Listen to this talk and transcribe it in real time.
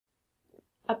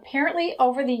Apparently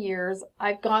over the years,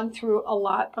 I've gone through a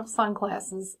lot of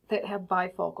sunglasses that have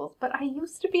bifocals, but I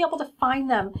used to be able to find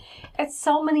them at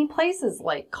so many places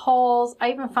like Kohl's. I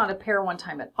even found a pair one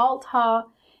time at Ulta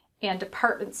and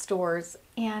department stores,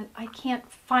 and I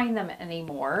can't find them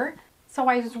anymore. So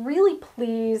I was really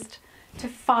pleased to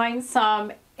find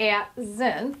some at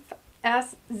Zinff,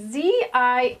 S-Z-I-N-F-F.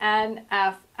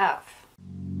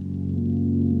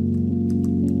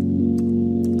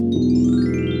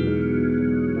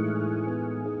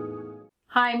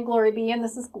 Hi, I'm GloryB, and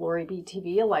this is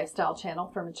GloryB-TV, a lifestyle channel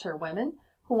for mature women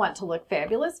who want to look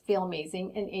fabulous, feel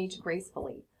amazing, and age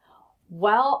gracefully.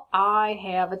 Well, I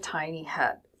have a tiny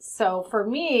head. So for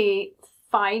me,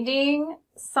 finding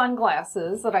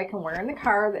sunglasses that I can wear in the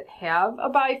car that have a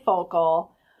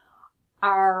bifocal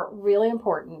are really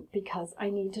important because I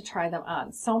need to try them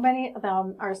on. So many of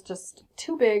them are just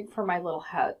too big for my little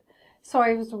head. So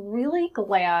I was really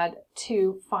glad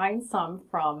to find some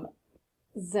from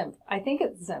Zinff. I think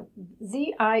it's Zinff,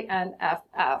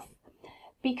 Z-I-N-F-F,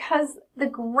 because the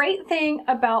great thing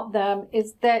about them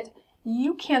is that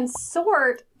you can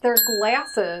sort their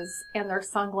glasses and their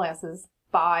sunglasses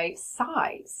by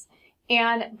size.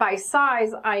 And by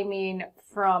size, I mean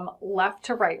from left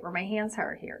to right, where my hands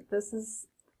are here. This is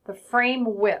the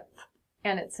frame width,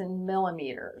 and it's in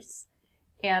millimeters.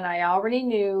 And I already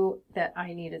knew that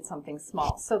I needed something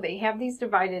small. So they have these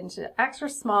divided into extra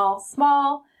small,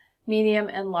 small, medium,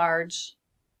 and large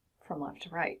from left to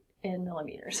right in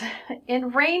millimeters in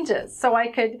ranges. So I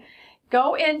could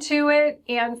go into it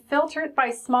and filter it by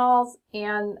smalls,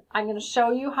 and I'm going to show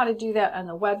you how to do that on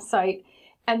the website.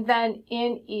 And then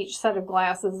in each set of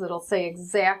glasses, it'll say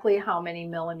exactly how many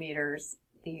millimeters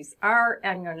these are.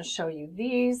 I'm going to show you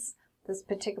this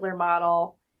particular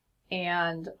model,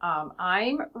 and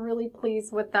I'm really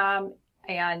pleased with them.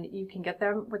 And you can get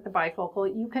them with the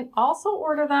bifocal. You can also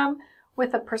order them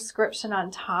with a prescription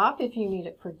on top if you need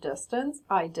it for distance.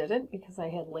 I didn't because I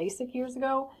had LASIK years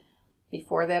ago.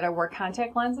 Before that, I wore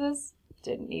contact lenses.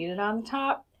 Didn't need it on the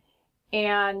top.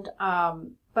 And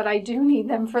but I do need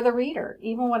them for the reader,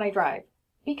 even when I drive.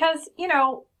 Because, you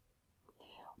know,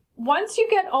 once you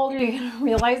get older, you're going to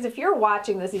realize if you're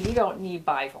watching this and you don't need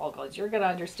bifocals, you're going to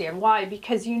understand why.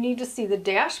 Because you need to see the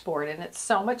dashboard, and it's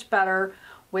so much better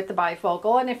with the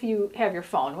bifocal. And if you have your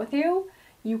phone with you,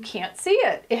 you can't see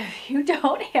it if you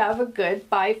don't have a good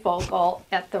bifocal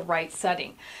at the right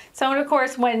setting. So, and of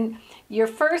course, when you're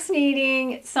first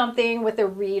needing something with a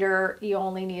reader, you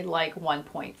only need like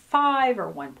 1.5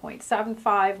 or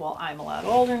 1.75. Well, I'm a lot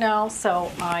older now,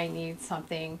 so I need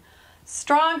something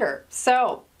stronger.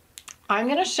 So I'm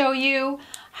going to show you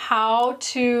how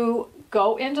to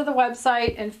go into the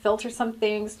website and filter some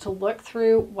things to look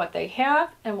through what they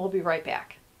have, and we'll be right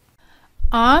back.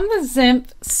 On the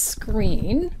Zinff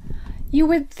screen, you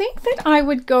would think that I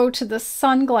would go to the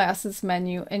sunglasses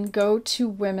menu and go to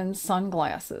women's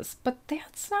sunglasses, but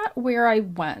that's not where I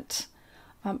went.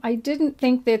 I didn't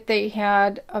think that they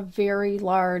had a very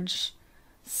large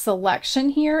selection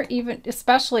here,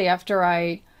 especially after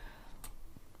I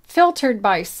filtered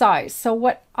by size. So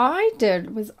what I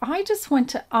did was I just went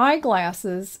to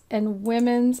eyeglasses and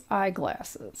women's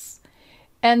eyeglasses.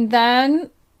 And then,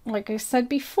 like I said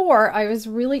before, I was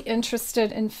really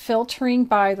interested in filtering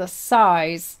by the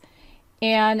size.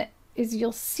 And as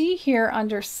you'll see here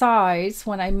under size,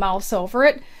 when I mouse over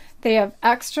it, they have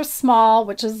extra small,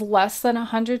 which is less than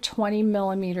 120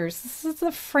 millimeters. This is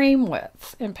the frame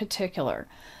width in particular.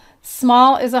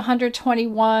 Small is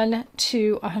 121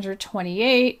 to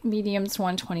 128, medium's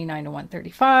 129 to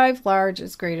 135, large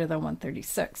is greater than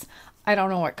 136. I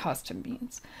don't know what custom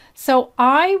means. So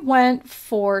I went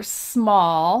for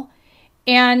small,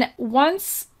 and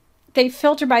once they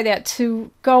filter by that,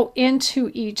 to go into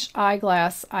each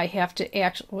eyeglass, I have to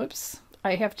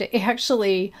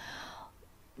actually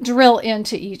drill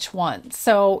into each one.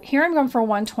 So here I'm going for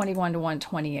 121 to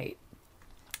 128.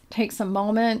 Takes a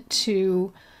moment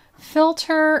to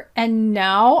filter, and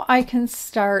now I can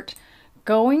start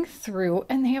going through,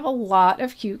 and they have a lot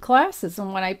of cute glasses.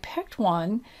 And when I picked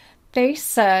one, they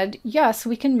said, yes,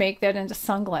 we can make that into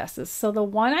sunglasses. So the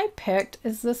one I picked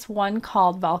is this one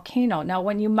called Volcano. Now,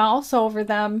 when you mouse over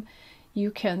them,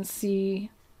 you can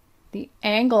see the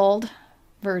angled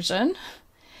version.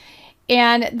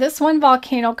 And this one,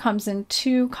 Volcano, comes in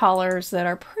two colors that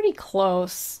are pretty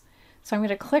close. So I'm going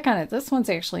to click on it. This one's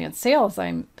actually on sale as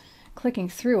I'm clicking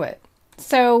through it.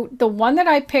 So the one that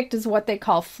I picked is what they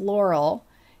call Floral,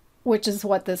 which is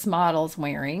what this model is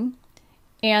wearing.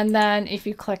 And then if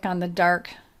you click on the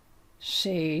dark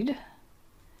shade,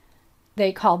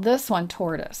 they call this one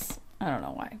Tortoise. I don't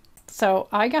know why. So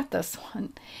I got this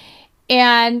one.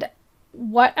 And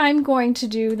what I'm going to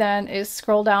do then is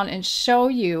scroll down and show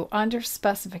you under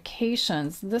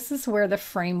specifications. This is where the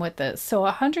frame width is. So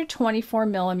 124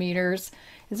 millimeters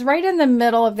is right in the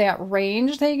middle of that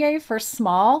range they gave for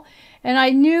small. And I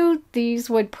knew these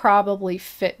would probably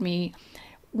fit me.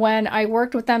 When I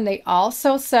worked with them, they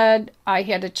also said I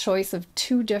had a choice of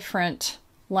 2 different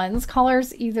lens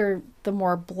colors, either the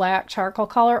more black charcoal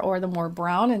color or the more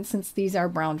brown. And since these are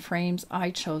brown frames, I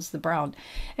chose the brown.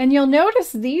 And you'll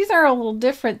notice these are a little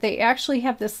different. They actually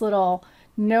have this little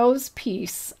nose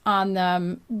piece on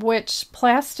them, which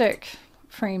plastic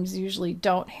frames usually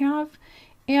don't have.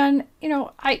 And, you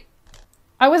know, I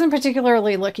wasn't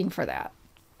particularly looking for that.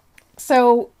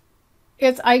 So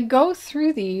as I go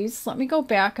through these, let me go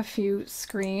back a few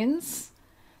screens,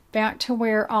 back to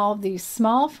where all of these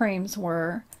small frames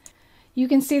were. You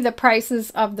can see the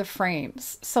prices of the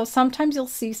frames. So sometimes you'll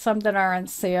see some that are on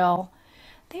sale.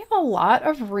 They have a lot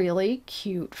of really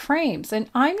cute frames. And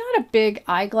I'm not a big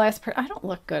eyeglass person. I don't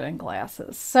look good in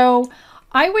glasses. So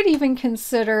I would even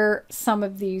consider some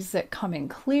of these that come in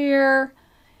clear,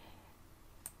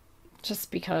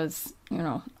 just because, you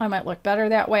know, I might look better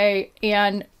that way.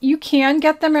 And you can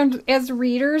get them as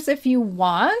readers if you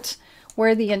want,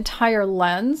 where the entire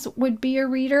lens would be a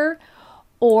reader.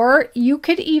 Or you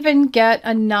could even get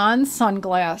a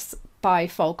non-sunglass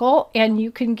bifocal and you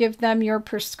can give them your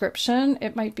prescription.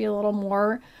 It might be a little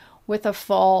more with a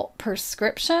full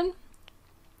prescription.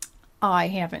 I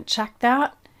haven't checked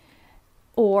that.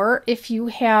 Or if you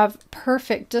have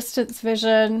perfect distance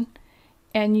vision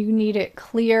and you need it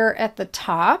clear at the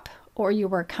top, or you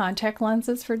wear contact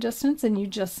lenses for distance and you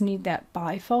just need that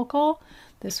bifocal,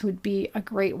 this would be a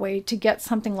great way to get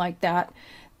something like that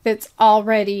that's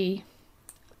already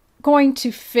going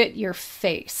to fit your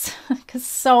face, because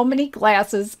so many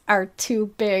glasses are too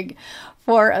big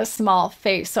for a small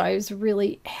face. So I was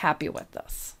really happy with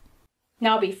this.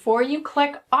 Now, before you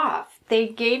click off, they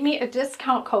gave me a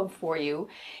discount code for you.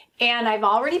 And I've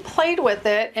already played with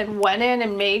it and went in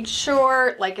and made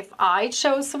sure, like if I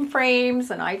chose some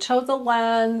frames and I chose a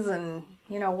lens and,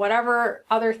 you know, whatever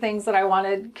other things that I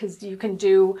wanted, because you can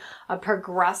do a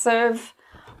progressive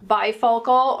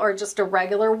bifocal or just a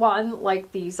regular one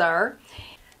like these are.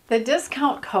 The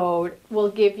discount code will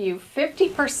give you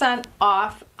 50%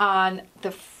 off on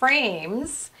the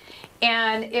frames,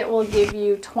 and it will give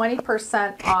you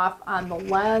 20% off on the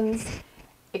lens.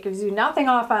 It gives you nothing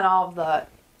off on all of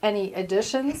any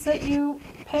additions that you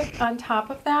pick on top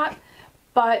of that,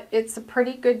 but it's a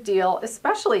pretty good deal,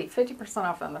 especially 50%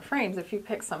 off on the frames. If you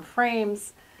pick some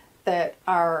frames that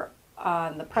are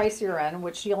on the pricier end,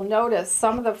 which you'll notice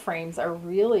some of the frames are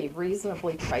really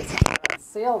reasonably priced. On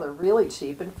sale, they're really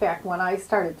cheap. In fact, when I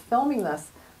started filming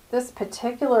this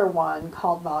particular one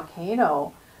called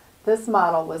Volcano, this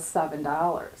model was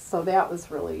 $7. So that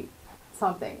was really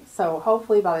something. So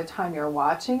hopefully by the time you're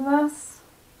watching this,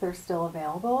 they're still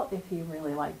available if you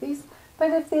really like these. But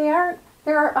if they aren't,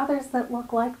 there are others that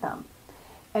look like them.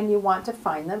 And you want to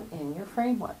find them in your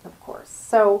frame width, of course.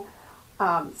 So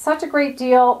such a great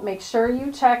deal. Make sure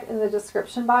you check in the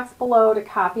description box below to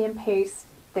copy and paste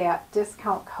that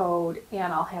discount code,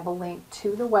 and I'll have a link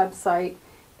to the website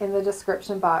in the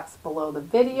description box below the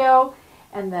video.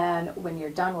 And then when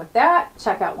you're done with that,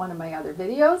 check out one of my other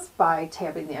videos by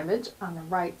tapping the image on the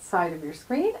right side of your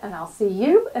screen, and I'll see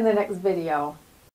you in the next video.